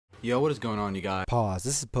Yo, what is going on, you guys? Pause.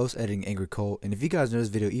 This is post-editing AngryColt, and if you guys know this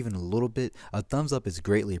video even a little bit, a thumbs up is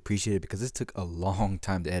greatly appreciated because this took a long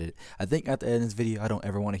time to edit. I think after editing this video, I don't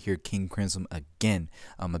ever want to hear King Crimsom again.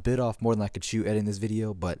 I'm a bit off more than I could chew editing this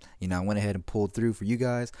video, but you know, I went ahead and pulled through for you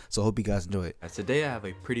guys, so I hope you guys enjoy it. Today I have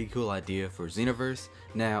a pretty cool idea for Xenoverse.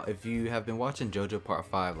 Now, if you have been watching Jojo Part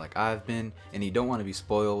 5 like I've been, and you don't want to be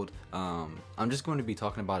spoiled, I'm just going to be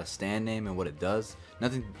talking about a stand name and what it does.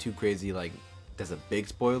 Nothing too crazy like that's a big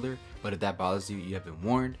spoiler, but if that bothers you, you have been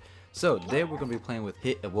warned. So today we're going to be playing with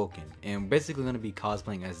Hit Awoken, and basically going to be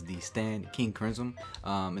cosplaying as the stand King Crimsom.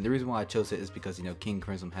 And the reason why I chose it is because, you know, King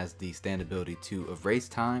Crimsom has the stand ability to erase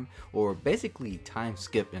time, or basically time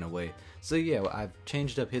skip in a way. So yeah, I've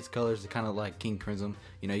changed up his colors to kind of like King Crimsom.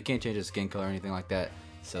 You know, you can't change his skin color or anything like that,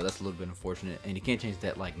 so that's a little bit unfortunate. And you can't change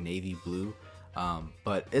that like navy blue,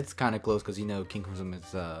 but it's kind of close because, you know, King Crimsom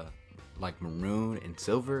is like maroon and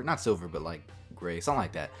silver, not silver, but like gray, something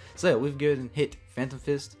like that. So yeah, we've given Hit Phantom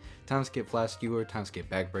Fist, time skip flash skewer, time skip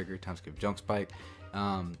backbreaker, time skip junk spike.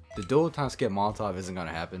 The dual time skip Molotov isn't going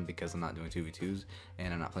to happen because I'm not doing 2v2s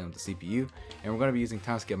and I'm not playing with the CPU, and we're going to be using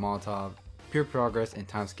time skip Molotov, pure progress, and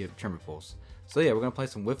time skip tremor pulse. So yeah, we're going to play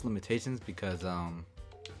some with limitations because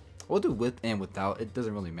we'll do with and without, it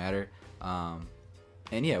doesn't really matter. And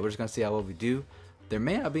yeah, we're just going to see how well we do. There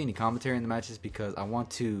may not be any commentary in the matches because I want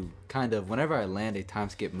to kind of, whenever I land a time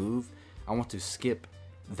skip move, I want to skip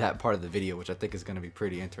that part of the video, which I think is going to be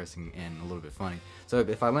pretty interesting and a little bit funny. So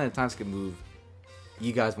if I land a time skip move,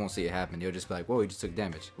 you guys won't see it happen. You'll just be like, whoa, he just took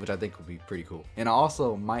damage, which I think would be pretty cool. And I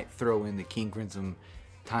also might throw in the King Crimsom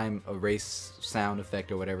time erase sound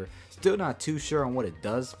effect or whatever. Still not too sure on what it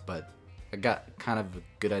does, but I got kind of a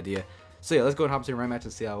good idea. So yeah, let's go and hop into the rank match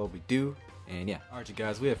and see how well we do. And yeah, alright you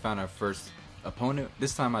guys, we have found our first opponent.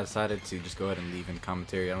 This time I decided to just go ahead and leave in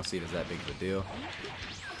commentary. I don't see it as that big of a deal.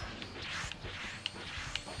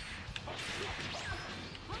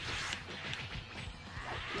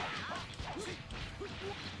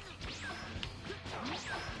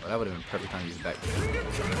 Well, that would have been perfect time to use back.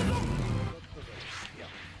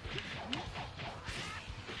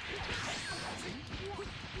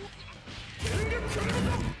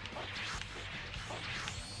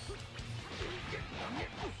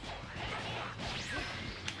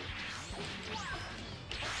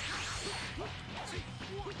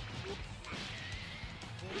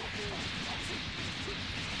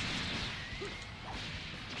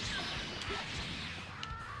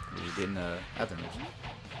 We're getting aftermath.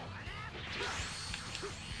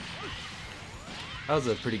 That was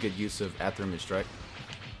a pretty good use of aftermath strike.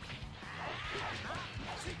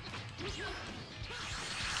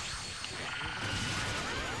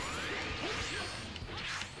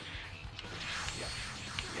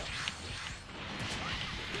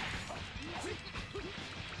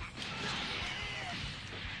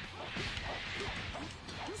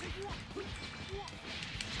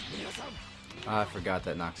 I forgot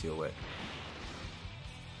that knocks you away.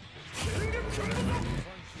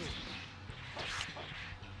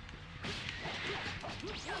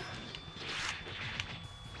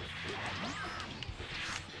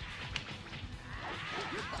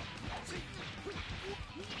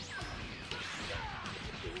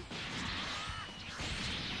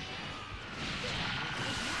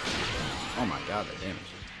 Oh my god, that damage.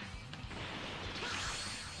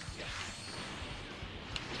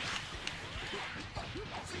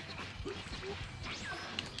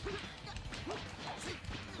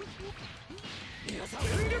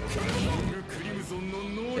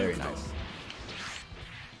 Very nice.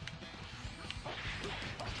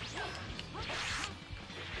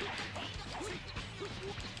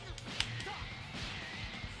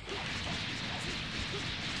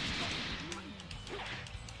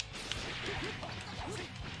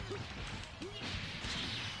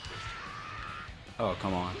 Oh,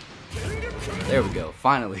 come on. There we go.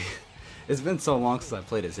 Finally. It's been so long since I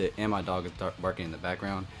played as Hit, and my dog is barking in the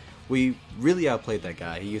background. We really outplayed that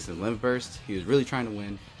guy. He used his limb burst. He was really trying to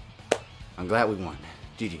win. I'm glad we won.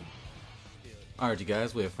 GG. Alright you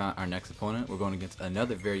guys, we have found our next opponent. We're going against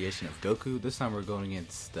another variation of Goku. This time we're going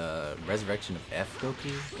against the Resurrection of F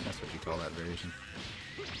Goku. That's what you call that variation.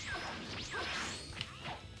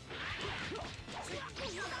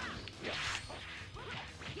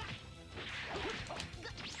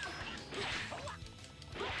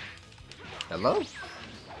 Hello?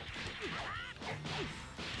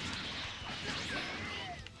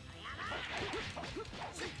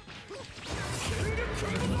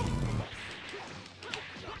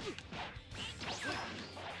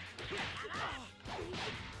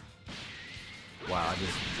 Wow, I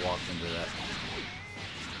just walked into that.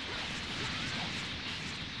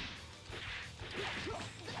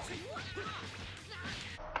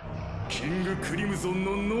 King Crimsom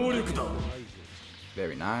の能力だ。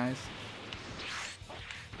 Very nice.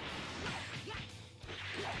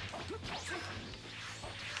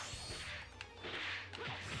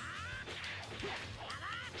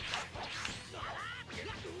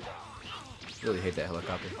 Really hate that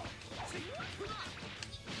helicopter.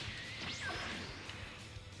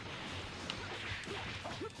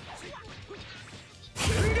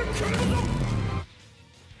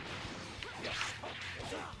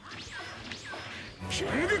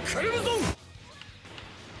 King Crimson!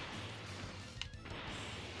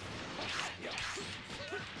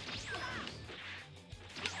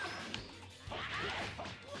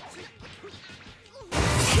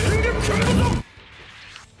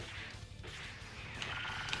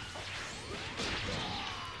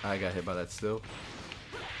 I got hit by that still.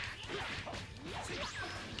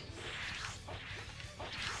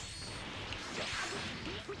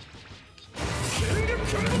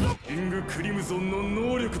 King Crimson の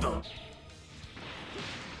能力だ。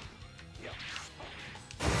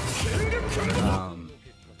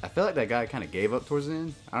 I feel like that guy kind of gave up towards the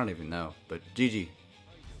end. I don't even know, but GG.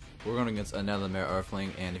 We're going against another Male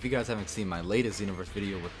Earthling, and if you guys haven't seen my latest Xenoverse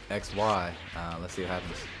video with XY, let's see what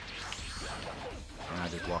happens. And I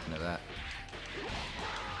just walk into that.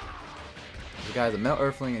 The guy's a Male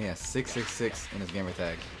Earthling and he has 666 in his gamer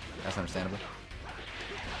tag. That's understandable.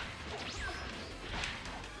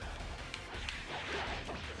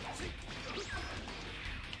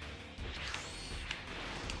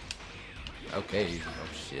 Okay, oh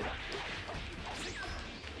shit.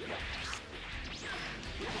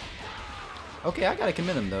 Okay, I gotta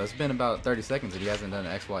commend him though. It's been about 30 seconds and he hasn't done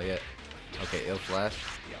an XY yet. Okay, ill flash.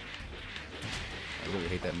 I really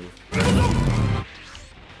hate that move.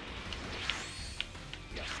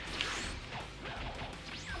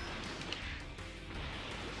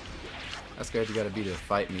 How scared you gotta be to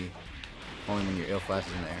fight me only when your ill flash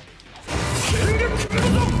is in the air.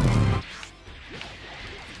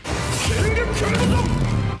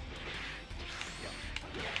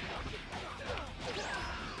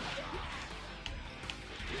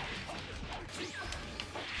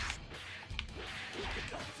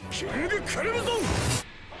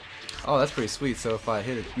 Oh, that's pretty sweet. So if I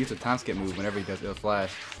use a time skip move whenever he does ill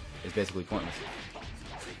flash, it's basically pointless.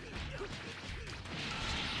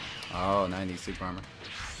 Oh, 90 super armor.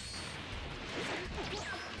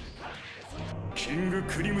 King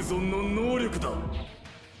Crimson の能力だ。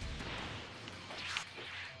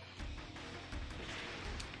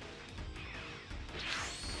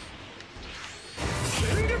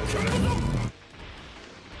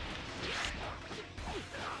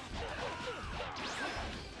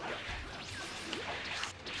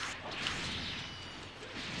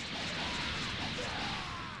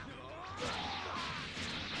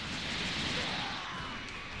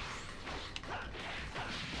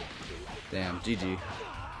 Damn, GG.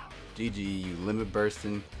 GG, you limit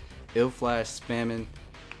bursting, ill flash spamming,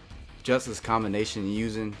 justice combination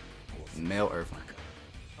using Male Earthling.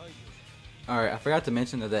 Alright, I forgot to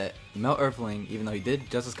mention that Male Earthling, even though he did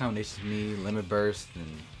justice combination to me, limit burst, and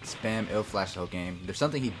spam ill flash the whole game, there's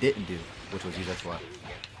something he didn't do, which was use XY.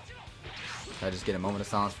 Can I just get a moment of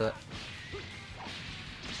silence for that?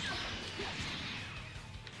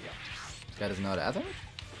 This guy doesn't know how to add damage?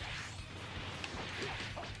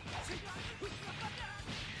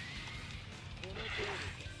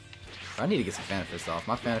 I need to get some Phantom Fist off.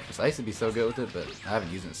 My Phantom Fist, I used to be so good with it, but I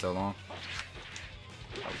haven't used it in so long.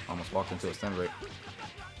 I almost walked into a stun break.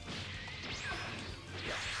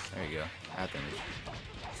 There you go. Add damage.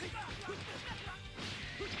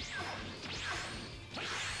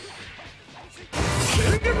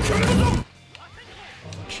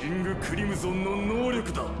 King Crimson の能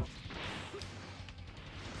力だ。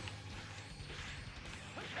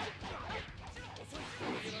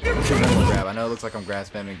 One more grab. I know it looks like I'm grab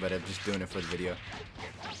spamming, but I'm just doing it for the video.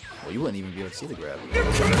 Well, you wouldn't even be able to see the grab.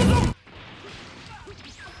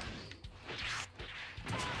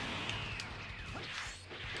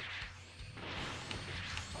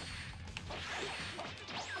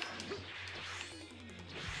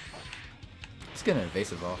 Let's get an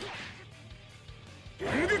evasive off.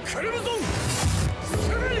 King Crimson!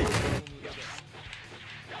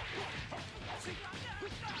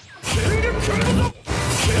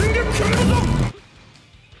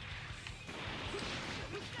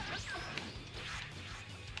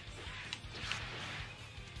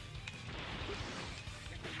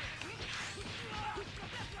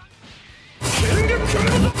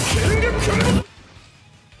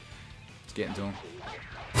 Let's get into him.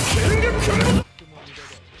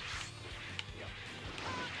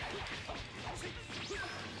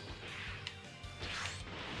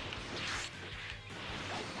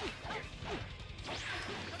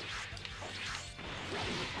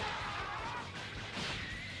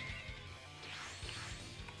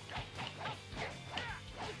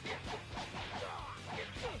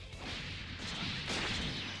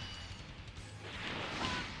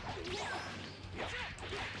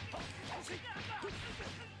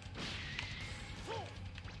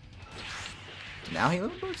 now he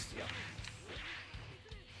limit burst?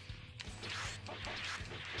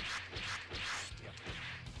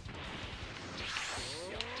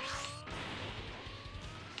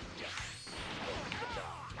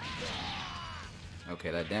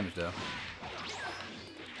 Okay, that damage though.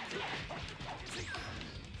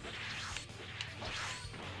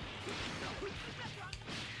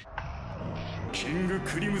 King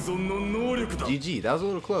Crimsom の能力だ。 GG, that was a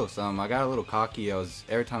little close. I got a little cocky.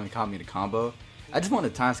 Every time he caught me to combo, I just wanted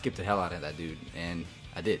to time skip the hell out of that dude, and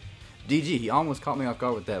I did. GG, he almost caught me off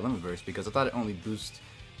guard with that limit burst because I thought it only boosts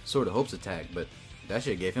Sword of Hope's attack, but that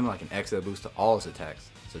shit gave him like an XL boost to all his attacks.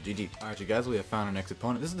 So GG. Alright you guys, we have found our next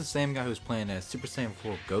opponent. This is the same guy who's playing as Super Saiyan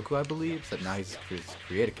 4 Goku, I believe, except now he's his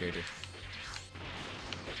creator character.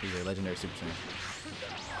 He's a legendary Super Saiyan.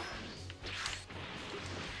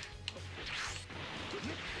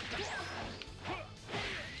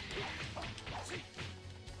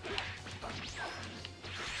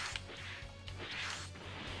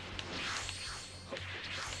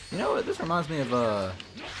 You know what? This reminds me of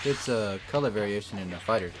its color variation in the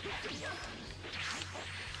fighter.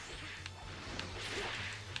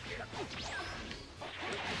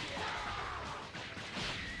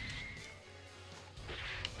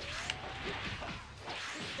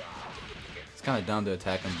 It's kind of dumb to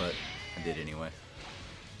attack him, but I did anyway.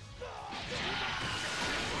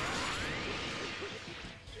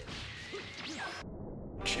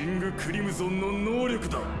 King Crimson の能力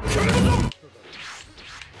だ。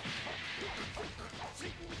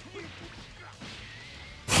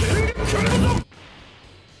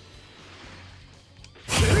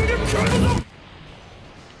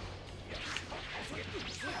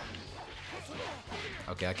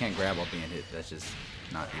 Okay, I can't grab while being hit. That's just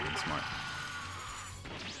not even smart.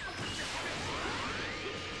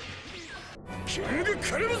 King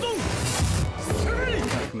Crimson!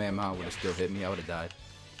 If Command Mount would have still hit me, I would have died.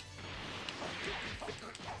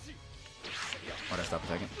 Why'd I stop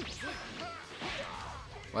attacking?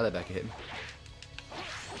 Why'd that back hit me?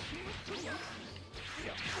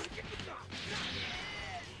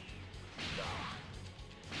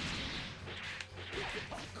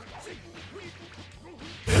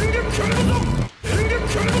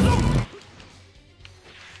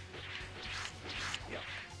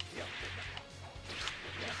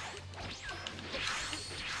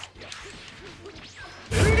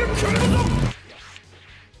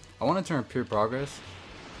 I want to turn pure progress,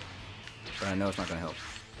 but I know it's not going to help.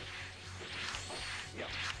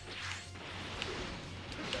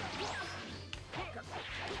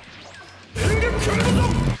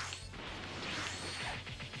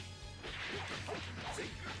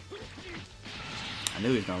 I knew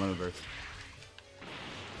he was going to limit burst.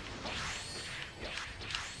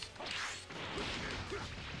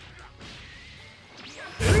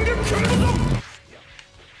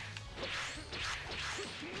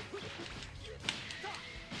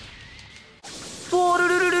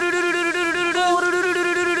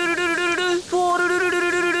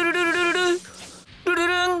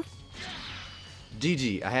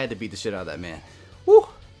 GG, I had to beat the shit out of that man. Woo!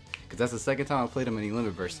 Because that's the second time I played him and he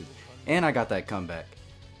limit bursted. And I got that comeback.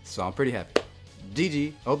 So I'm pretty happy.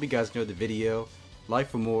 GG, I hope you guys enjoyed the video. Like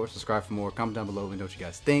for more, subscribe for more, comment down below, let me know what you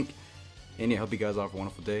guys think. And yeah, hope you guys all have a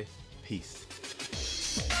wonderful day. Peace.